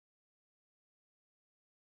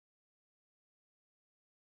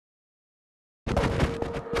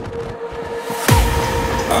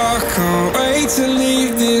to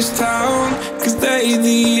leave this town, cause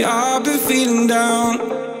lately I've been feeling down.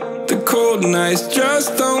 The cold nights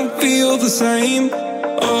just don't feel the same.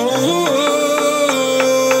 Oh,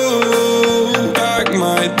 like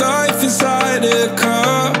my life inside a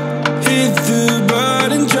car. Hit the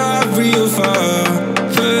button, drive real far.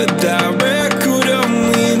 Put that record on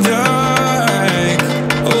me like,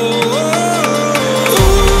 oh,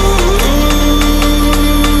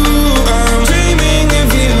 I'm dreaming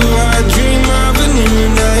of you. I dream of a new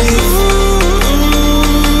night.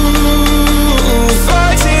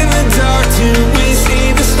 Fight in the dark till we see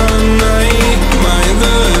the sunlight. My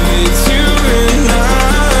love, it's you and I.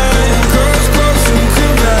 Close, close, who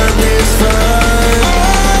could ride this fight?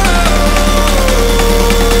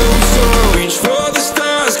 So reach for the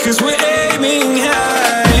stars, cause we're aiming high.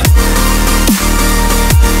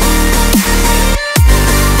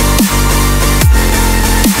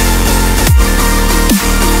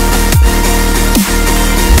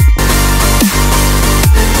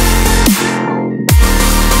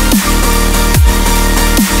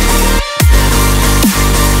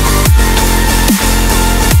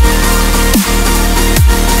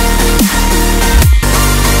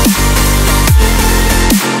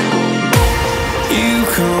 You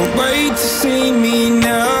can't wait to see me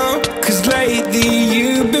now, cause lately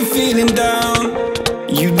you've been feeling down.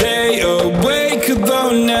 You lay awake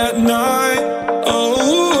alone at night. Oh,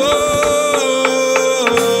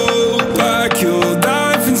 like your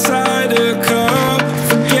life inside a car.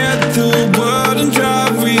 Forget the world and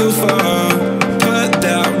drive real far. Put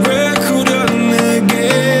that record on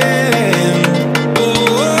again. Oh,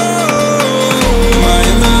 my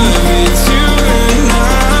love, it's you and I.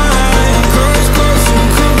 Close, close, who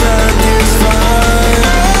could ride this fight?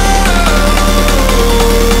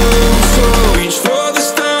 So reach for the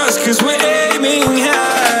stars, cause we're aiming high.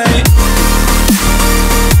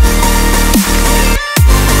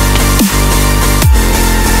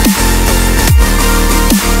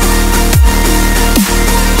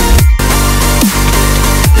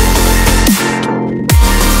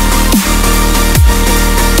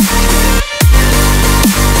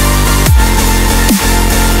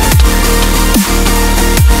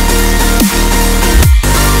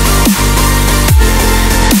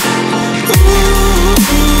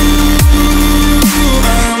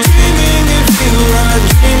 I'm dreaming of you, I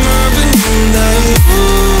dream of a new night.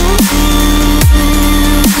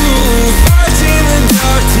 Fight in the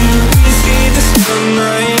dark till we see the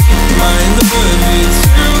sunlight. My love, it's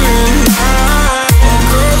you and I.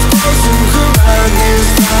 Close, close, who could ride this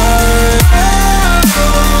fight?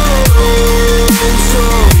 So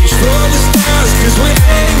reach for the stars, cause we're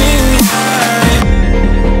aiming high.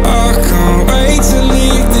 I can't wait to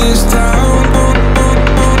leave this town. I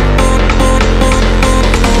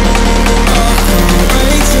can't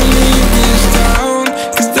wait to leave this town,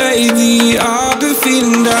 cause lately I've been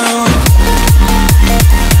feeling down.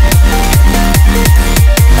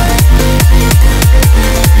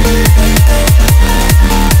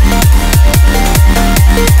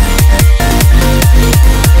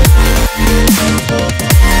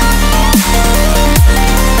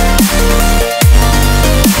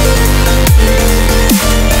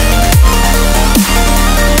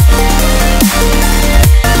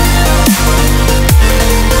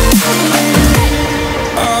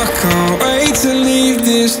 I can't wait to leave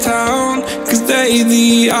this town, cause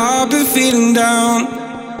lately I've been feeling down.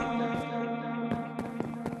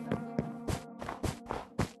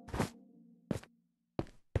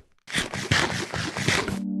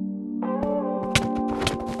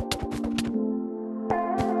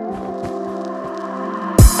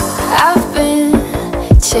 I've been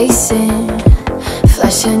chasing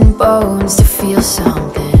flesh and bones to feel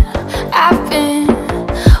something. I've been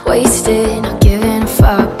wasted, not giving a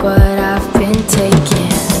fuck what I've been taking.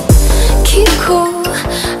 Keep cool,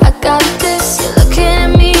 I got this. You're looking at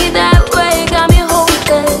me that way, got me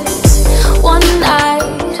hopeless. One night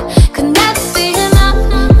could never be enough,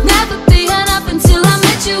 never be enough. Until I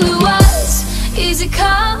met you, it was easy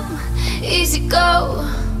come, easy go.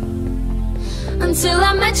 Until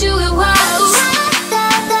I met you, it was.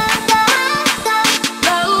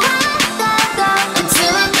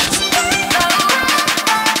 Until I met you,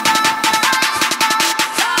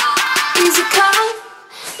 easy come,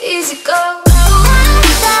 easy go. Easy come,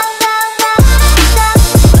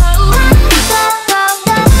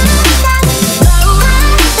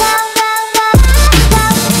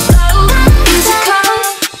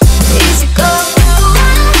 easy go.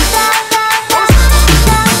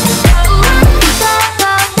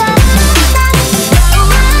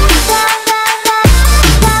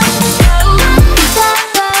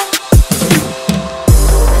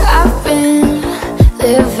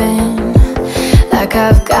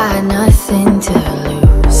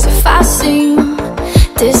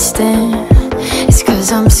 distant, it's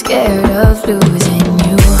 'cause I'm scared of losing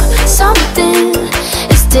you. Something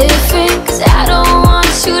is different, 'cause I don't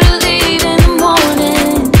want you to leave in the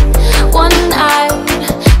morning. One night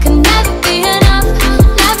could never be enough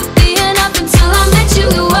until I met you.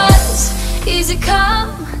 It was easy come,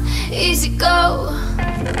 easy go.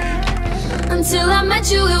 Until I met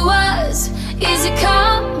you, it was easy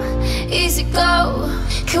come, easy go.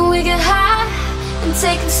 Can we get high and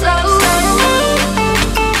take it slow?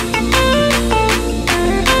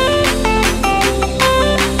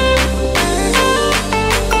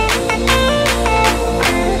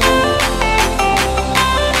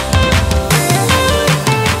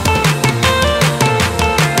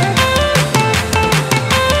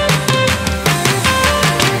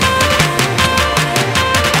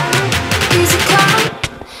 Easy come,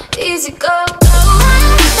 easy go.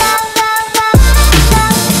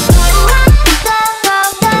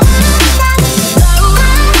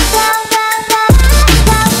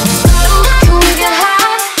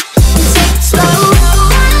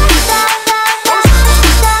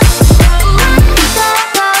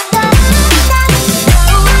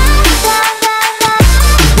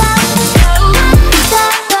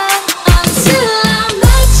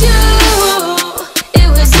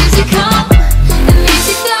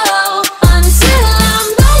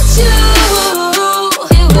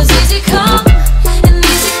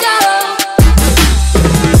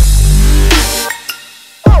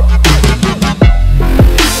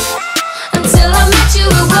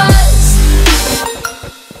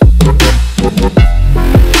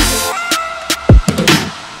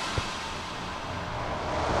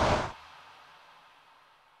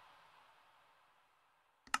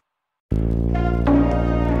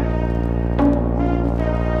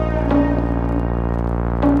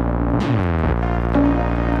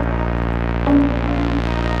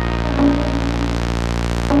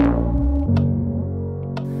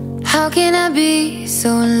 How can I be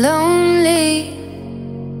so lonely,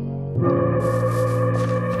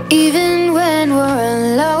 even when we're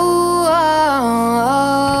alone?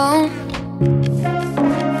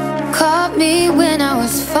 Caught me when I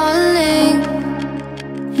was falling.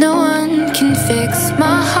 No one can fix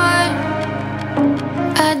my heart.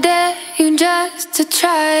 I dare you just to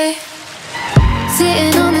try.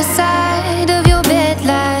 Sitting on the side of your bed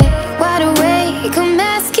like wide awake, I'm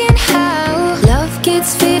asking how love gets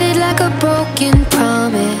faded like a broken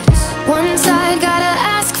promise. One side gotta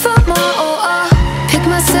ask for more. Pick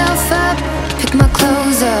myself up, pick my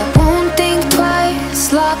clothes up, won't think twice,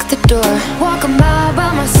 lock the door. Walk a mile by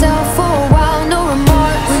myself for a while, no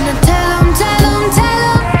remorse. When I tell 'em, tell 'em, tell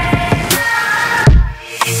 'em,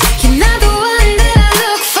 you're not the one that I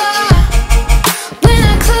look for. When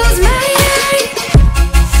I close my eyes,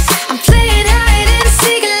 I'm playing hide and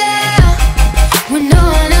seek loud with no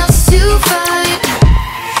one else to find.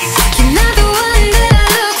 You're not the one that I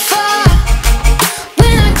look for.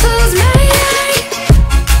 When I close my eyes,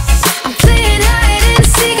 I'm playing hide and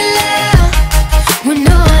seek loud with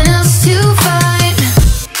no one else to find.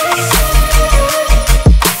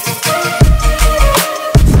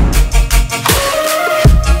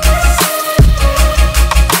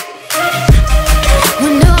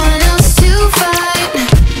 With no one else to find.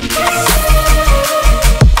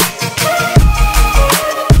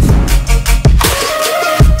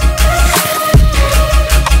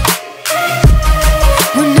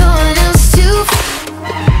 With no one else to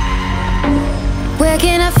Where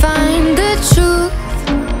can I find the truth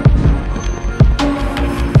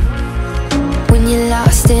when you're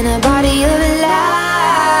lost in a body of a lie?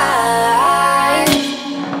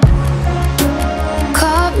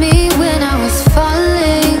 Caught me when I was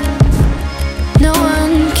falling. No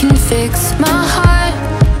one can fix my heart.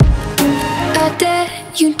 I dare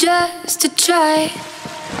you just to try.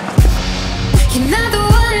 You're not the